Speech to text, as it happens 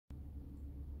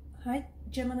Hi,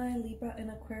 Gemini, Libra,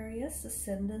 and Aquarius,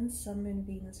 Ascendant, Sun, Moon,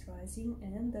 Venus, Rising,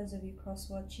 and those of you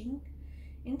cross-watching.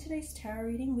 In today's tarot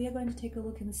reading, we are going to take a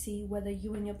look and see whether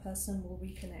you and your person will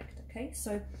reconnect, okay?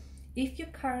 So if you're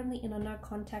currently in a no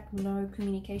contact, no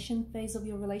communication phase of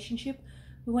your relationship,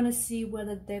 we want to see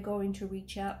whether they're going to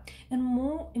reach out, and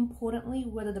more importantly,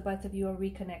 whether the both of you are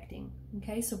reconnecting,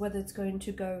 okay? So whether it's going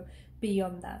to go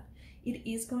beyond that. It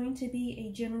is going to be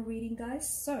a general reading, guys,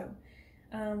 so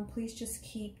please just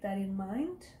keep that in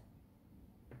mind.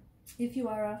 If you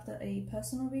are after a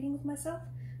personal reading with myself,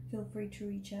 feel free to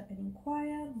reach out and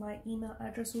inquire. My email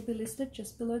address will be listed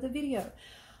just below the video.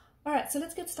 Alright, so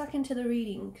let's get stuck into the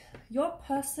reading. Your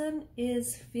person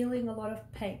is feeling a lot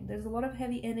of pain. There's a lot of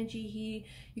heavy energy here.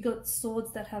 You got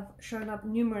swords that have shown up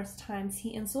numerous times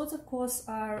here. And swords, of course,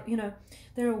 are,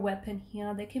 they're a weapon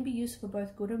here. They can be used for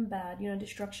both good and bad,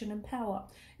 destruction and power.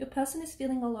 Your person is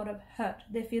feeling a lot of hurt.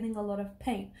 They're feeling a lot of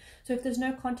pain. So if there's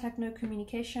no contact, no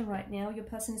communication right now, your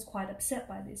person is quite upset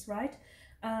by this, right?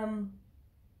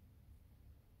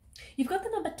 You've got the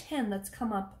number 10 that's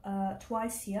come up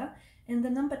twice here. And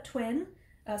the number 10,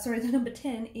 the number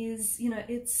 10 is,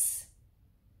 it's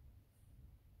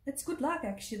good luck,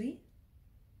 actually.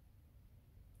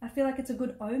 I feel like it's a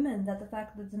good omen that the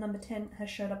fact that the number 10 has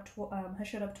showed up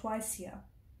twice here.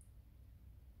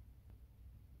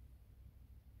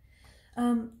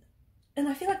 And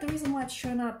I feel like the reason why it's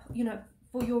shown up,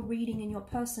 for your reading in your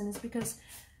person is because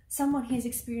someone here is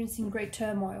experiencing great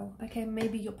turmoil, okay?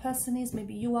 Maybe your person is,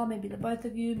 maybe you are, maybe the both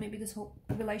of you, maybe this whole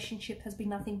relationship has been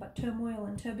nothing but turmoil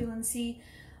and turbulency.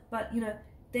 But,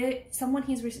 someone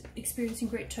here is experiencing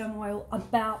great turmoil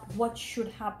about what should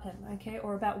happen, okay?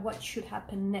 Or about what should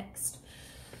happen next.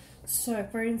 So,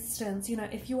 for instance,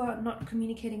 if you are not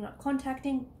communicating, not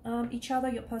contacting each other,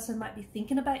 your person might be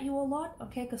thinking about you a lot,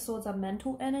 okay? Because swords are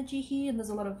mental energy here, and there's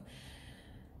a lot of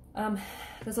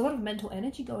mental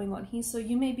energy going on here, so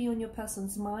you may be on your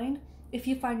person's mind. If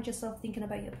you find yourself thinking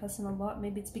about your person a lot,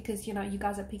 maybe it's because you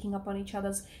guys are picking up on each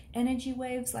other's energy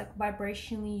waves, like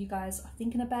vibrationally you guys are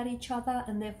thinking about each other,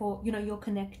 and therefore you're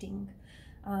connecting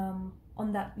on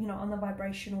that, on the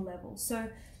vibrational level. So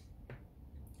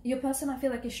your person, I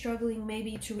feel like, is struggling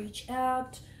maybe to reach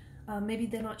out. Maybe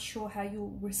they're not sure how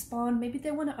you'll respond. Maybe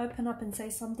they want to open up and say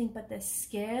something, but they're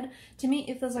scared. To me,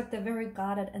 it feels like they're very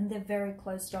guarded and they're very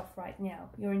closed off right now,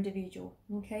 your individual,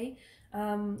 okay?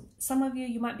 Some of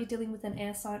you might be dealing with an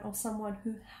air sign or someone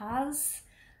who has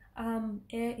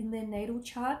air in their natal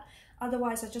chart.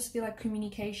 Otherwise, I just feel like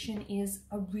communication is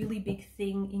a really big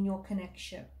thing in your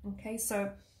connection, okay?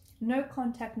 So no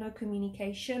contact, no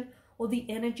communication, or the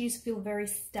energies feel very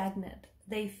stagnant.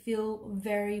 They feel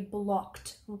very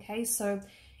blocked, okay? So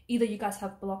either you guys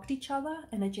have blocked each other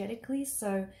energetically,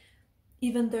 so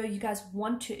even though you guys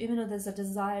want to, even though there's a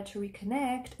desire to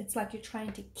reconnect, it's like you're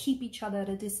trying to keep each other at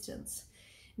a distance.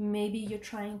 Maybe you're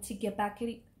trying to get back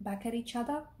at each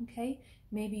other, okay?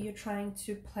 Maybe you're trying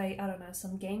to play, I don't know,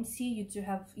 some games here. You do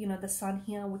have, the sun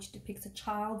here, which depicts a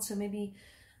child, so maybe,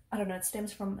 I don't know, it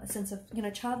stems from a sense of,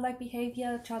 childlike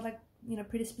behavior, childlike,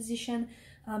 predisposition.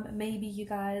 Maybe you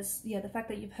guys, the fact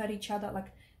that you've hurt each other, like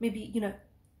maybe,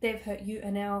 they've hurt you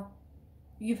and now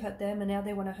you've hurt them and now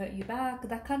they want to hurt you back,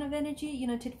 that kind of energy,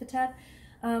 tit for tat.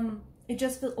 It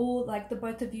just feels all like the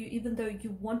both of you, even though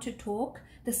you want to talk,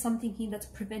 there's something here that's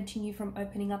preventing you from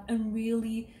opening up and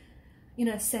really,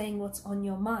 saying what's on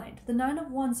your mind. The 9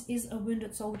 of Wands is a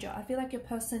wounded soldier. I feel like your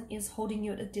person is holding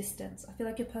you at a distance. I feel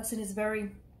like your person is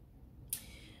very...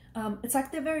 it's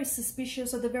like they're very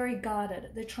suspicious or they're very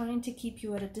guarded. They're trying to keep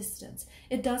you at a distance.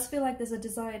 It does feel like there's a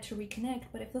desire to reconnect,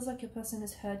 but it feels like your person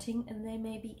is hurting and they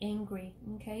may be angry,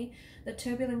 okay? The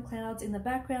turbulent clouds in the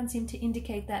background seem to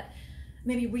indicate that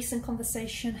maybe recent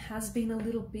conversation has been a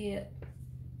little bit,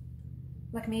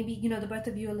 like maybe, the both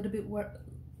of you are a little bit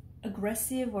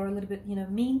aggressive or a little bit,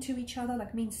 mean to each other,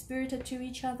 like mean-spirited to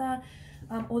each other.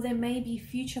 Or there may be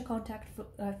future contact,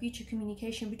 future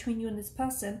communication between you and this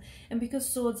person. And because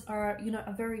swords are,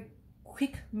 a very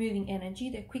quick moving energy,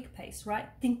 they're quick pace, right?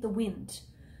 Think the wind,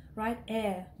 right?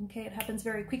 Air, okay? It happens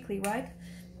very quickly, right?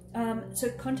 So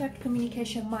contact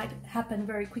communication might happen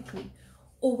very quickly.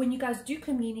 Or when you guys do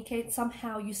communicate,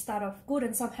 somehow you start off good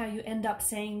and somehow you end up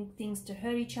saying things to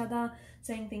hurt each other,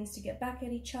 saying things to get back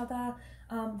at each other.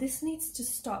 This needs to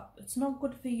stop. It's not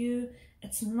good for you.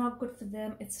 It's not good for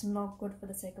them. It's not good for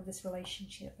the sake of this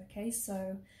relationship, okay?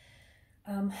 So,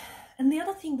 and the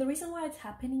other thing, the reason why it's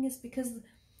happening is because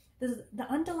the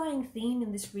underlying theme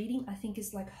in this reading, I think,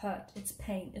 is like hurt. It's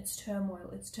pain. It's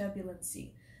turmoil. It's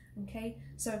turbulency, okay?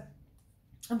 So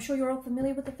I'm sure you're all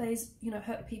familiar with the phrase,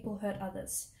 hurt people, hurt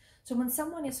others. So when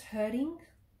someone is hurting,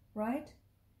 right,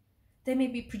 they may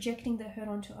be projecting their hurt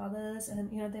onto others,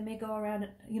 and, you know, they may go around,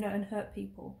 you know, and hurt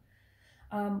people.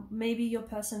 Maybe your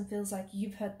person feels like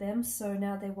you've hurt them, so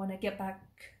now they want to get back,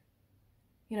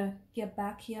 you know, get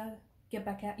back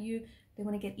at you. They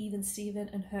want to get even Steven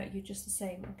and hurt you just the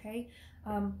same, okay?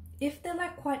 If they're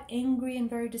like quite angry and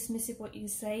very dismissive what you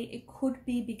say, it could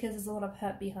be because there's a lot of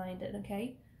hurt behind it,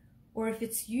 okay? Or if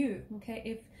it's you, okay?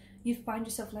 If you find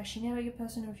yourself lashing out at your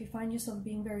person, or if you find yourself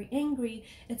being very angry,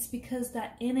 it's because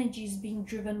that energy is being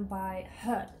driven by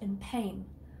hurt and pain,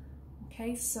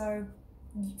 okay? So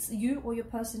you or your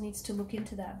person needs to look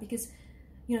into that, because,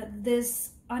 you know,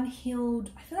 there's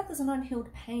unhealed, I feel like there's an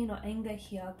unhealed pain or anger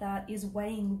here that is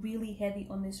weighing really heavy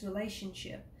on this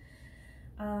relationship.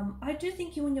 I do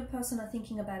think you and your person are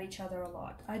thinking about each other a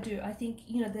lot. I do. I think,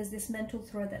 you know, there's this mental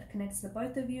thread that connects the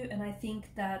both of you, and I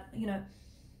think that, you know,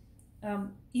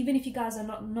 even if you guys are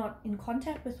not in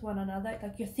contact with one another,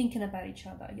 like, you're thinking about each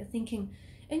other. You're thinking,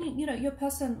 and you know, your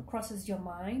person crosses your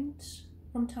mind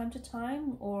from time to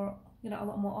time, or, you know, a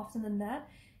lot more often than that.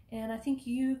 And I think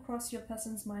you cross your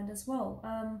person's mind as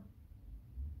well.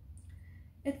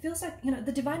 It feels like, you know,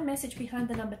 the divine message behind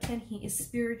the number 10 here is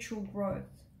spiritual growth.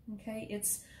 Okay,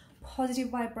 it's positive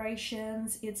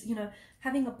vibrations. It's, you know,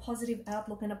 having a positive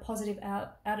outlook and a positive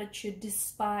attitude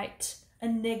despite a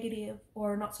negative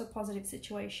or not so positive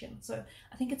situation. So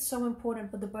I think it's so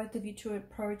important for the both of you to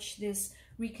approach this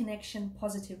reconnection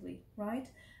positively, right?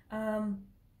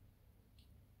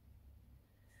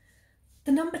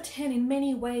 The number 10 in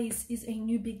many ways is a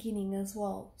new beginning as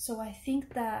well. So I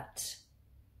think that,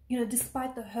 you know,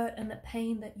 despite the hurt and the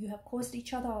pain that you have caused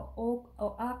each other, or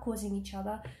are causing each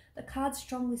other, the cards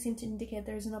strongly seem to indicate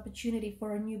there is an opportunity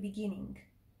for a new beginning.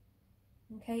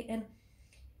 Okay, and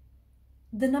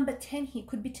the number 10 here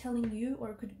could be telling you,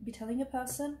 or it could be telling a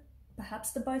person,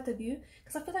 perhaps the both of you,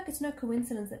 because I feel like it's no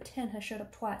coincidence that 10 has showed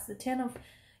up twice. The 10 of,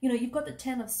 you know, you've got the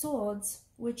 10 of swords,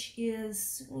 which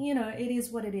is, you know, it is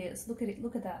what it is. Look at it,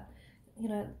 look at that. You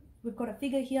know, we've got a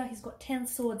figure here, he's got 10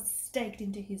 swords staked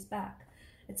into his back.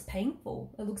 It's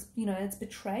painful. It looks, you know, it's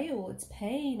betrayal, it's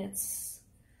pain, it's,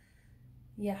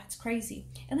 yeah, it's crazy.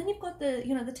 And then you've got the,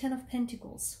 you know, the 10 of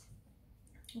Pentacles,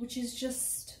 which is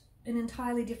just an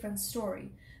entirely different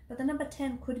story. But the number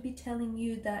 10 could be telling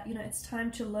you that, you know, it's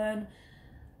time to learn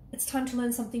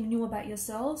something new about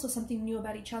yourselves, or something new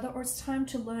about each other, or it's time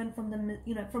to learn from the,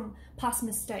 you know, from past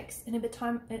mistakes, and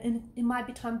it might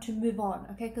be time to move on,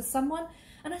 okay? Because someone,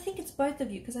 and I think it's both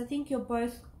of you, because I think you're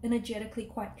both energetically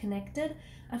quite connected.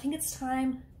 I think it's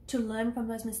time to learn from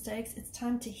those mistakes. It's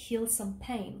time to heal some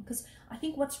pain, because I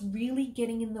think what's really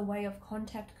getting in the way of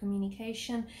contact,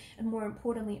 communication, and more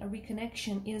importantly a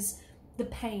reconnection is the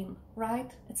pain,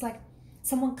 right? It's like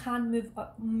someone can't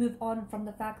move on from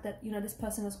the fact that, you know, this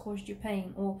person has caused you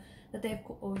pain, or that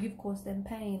you've caused them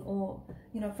pain, or,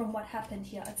 you know, from what happened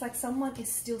here. It's like someone is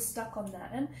still stuck on that.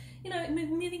 And, you know,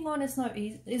 moving on is not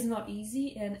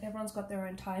easy, and everyone's got their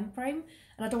own time frame,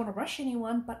 and I don't want to rush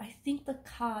anyone, but I think the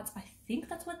cards, I think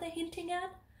that's what they're hinting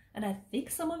at, and I think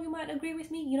some of you might agree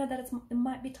with me, you know, that it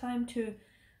might be time to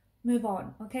move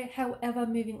on, okay? However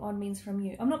moving on means from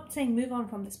you. I'm not saying move on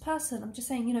from this person, I'm just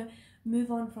saying, you know,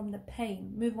 move on from the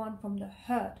pain, move on from the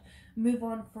hurt, move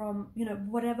on from, you know,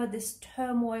 whatever this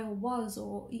turmoil was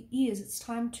or is. It's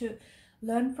time to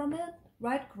learn from it,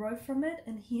 right? Grow from it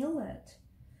and heal it.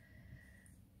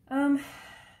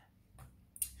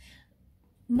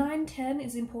 9-10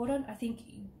 is important. I think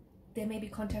there may be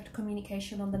contact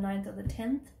communication on the 9th or the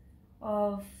 10th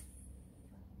of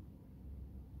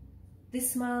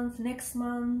this month, next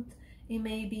month. It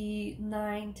may be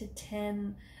 9 to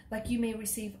 10. Like, you may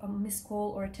receive a missed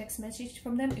call or a text message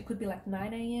from them. It could be like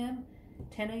 9 a.m.,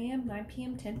 10 a.m., 9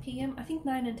 p.m., 10 p.m. I think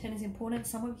 9 and 10 is important.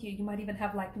 Some of you might even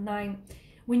have like 9.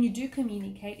 When you do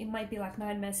communicate, it might be like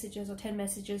 9 messages or 10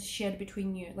 messages shared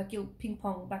between you. Like, you'll ping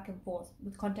pong back and forth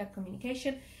with contact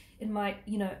communication. It might,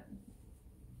 you know,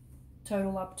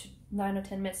 total up to 9 or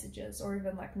 10 messages, or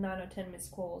even like 9 or 10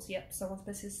 missed calls. Yep, someone's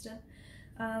persistent.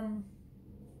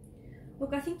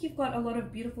 Look, I think you've got a lot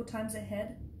of beautiful times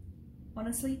ahead,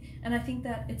 honestly, and I think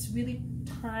that it's really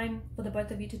time for the both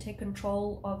of you to take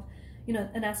control of, you know,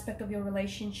 an aspect of your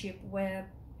relationship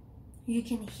where you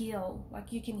can heal,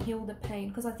 like you can heal the pain,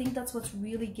 because I think that's what's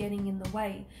really getting in the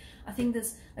way. I think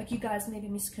there's, like, you guys maybe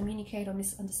miscommunicate or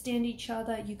misunderstand each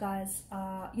other. You guys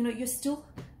are, you know,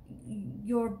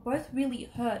 you're both really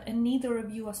hurt, and neither of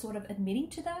you are sort of admitting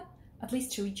to that, at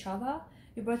least to each other.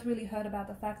 You're both really hurt about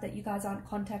the fact that you guys aren't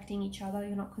contacting each other,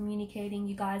 you're not communicating,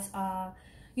 you guys are,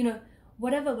 you know,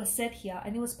 whatever was said here,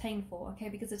 and it was painful, okay,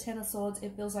 because the 10 of Swords,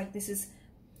 it feels like this is,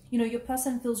 you know, your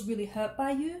person feels really hurt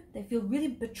by you. They feel really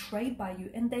betrayed by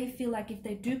you. And they feel like if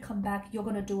they do come back, you're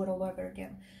going to do it all over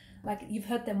again. Like, you've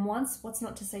hurt them once. What's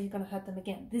not to say you're going to hurt them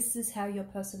again? This is how your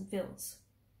person feels.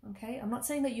 Okay? I'm not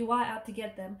saying that you are out to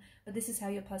get them, but this is how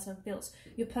your person feels.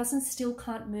 Your person still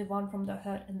can't move on from the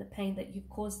hurt and the pain that you've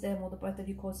caused them, or the both of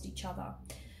you caused each other.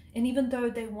 And even though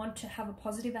they want to have a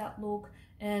positive outlook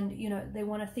and, you know, they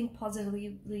want to think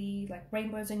positively, like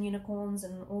rainbows and unicorns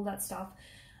and all that stuff,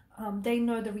 they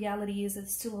know the reality is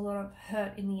there's still a lot of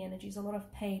hurt in the energies, a lot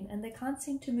of pain, and they can't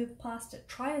seem to move past it.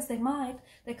 Try as they might,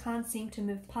 they can't seem to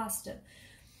move past it.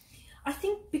 I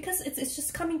think because it's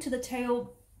just coming to the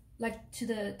tail, like to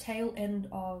the tail end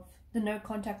of the no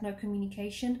contact, no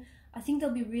communication. I think they'll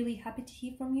be really happy to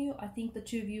hear from you. I think the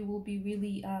two of you will be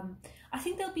really, I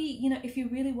think they'll be, you know, if you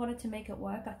really wanted to make it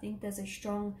work, I think there's a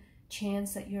strong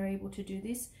chance that you're able to do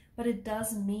this. But it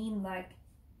does mean, like,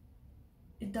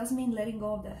 it does mean letting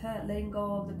go of the hurt, letting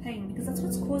go of the pain, because that's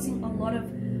what's causing a lot of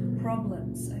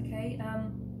problems, okay?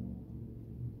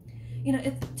 You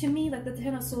know, to me, like, the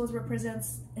Ten of Swords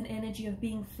represents an energy of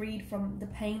being freed from the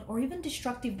pain or even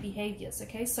destructive behaviors,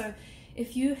 okay? So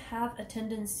if you have a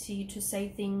tendency to say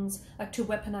things, like to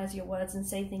weaponize your words and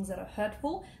say things that are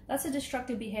hurtful, that's a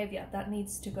destructive behavior that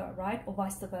needs to go, right? Or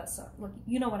vice versa. Like,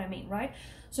 you know what I mean, right?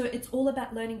 So it's all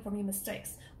about learning from your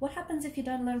mistakes. What happens if you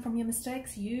don't learn from your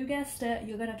mistakes? You guessed it,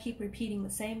 you're going to keep repeating the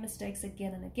same mistakes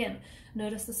again and again.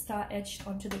 Notice the star etched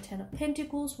onto the Ten of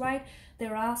Pentacles, right?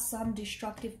 There are some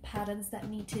destructive patterns that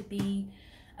need to be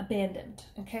abandoned,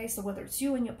 okay? So whether it's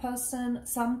you and your person,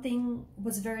 something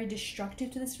was very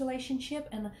destructive to this relationship,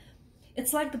 and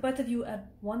it's like the both of you at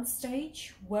one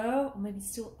stage were, or maybe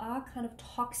still are, kind of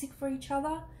toxic for each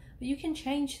other, but you can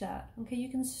change that, okay? You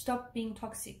can stop being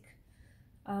toxic.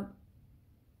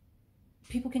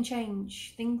 People can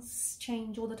change, things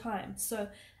change all the time. So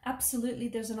absolutely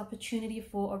there's an opportunity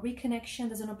for a reconnection,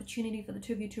 there's an opportunity for the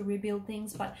two of you to rebuild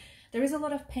things, but there is a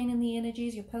lot of pain in the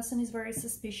energies. Your person is very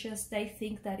suspicious. They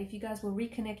think that if you guys will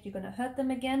reconnect, you're going to hurt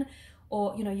them again,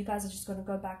 or, you know, you guys are just going to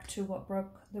go back to what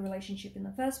broke the relationship in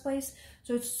the first place.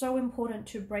 So it's so important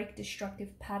to break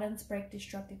destructive patterns, break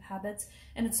destructive habits,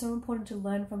 and it's so important to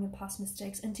learn from your past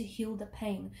mistakes and to heal the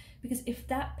pain, because if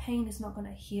that pain is not going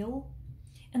to heal,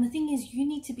 and the thing is, you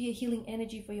need to be a healing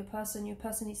energy for your person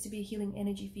needs to be a healing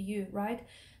energy for you, right?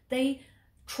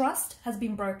 Trust has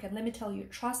been broken. Let me tell you,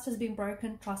 trust has been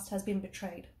broken. Trust has been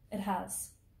betrayed. It has.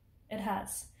 It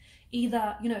has.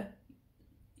 Either, you know,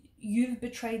 you've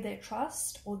betrayed their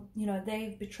trust, or, you know,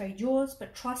 they've betrayed yours,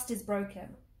 but trust is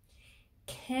broken.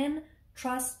 Can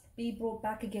trust be brought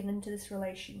back again into this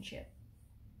relationship?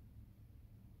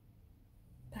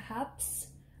 Perhaps,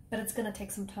 but it's going to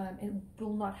take some time. It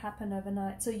will not happen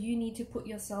overnight. So you need to put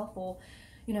yourself, or,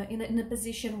 you know, in a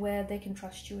position where they can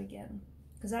trust you again.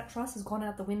 Because that trust has gone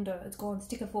out the window. It's gone,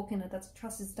 stick a fork in it. That's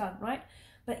trust is done, right?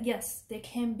 But yes, there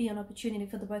can be an opportunity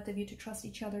for the both of you to trust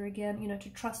each other again, you know, to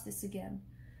trust this again.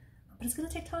 But it's going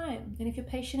to take time. And if you're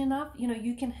patient enough, you know,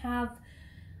 you can have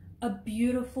a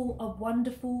beautiful, a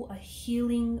wonderful, a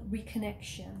healing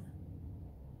reconnection.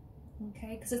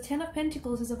 Okay? Because the Ten of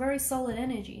Pentacles is a very solid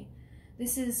energy.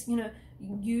 This is, you know,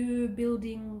 you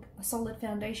building a solid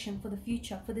foundation for the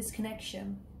future, for this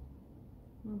connection.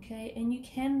 Okay, and you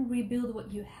can rebuild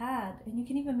what you had, and you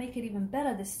can even make it even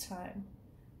better this time.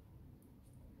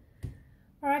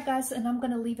 Alright guys, and I'm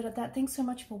going to leave it at that. Thanks so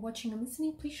much for watching and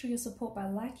listening. Please show your support by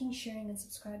liking, sharing and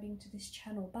subscribing to this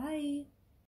channel. Bye!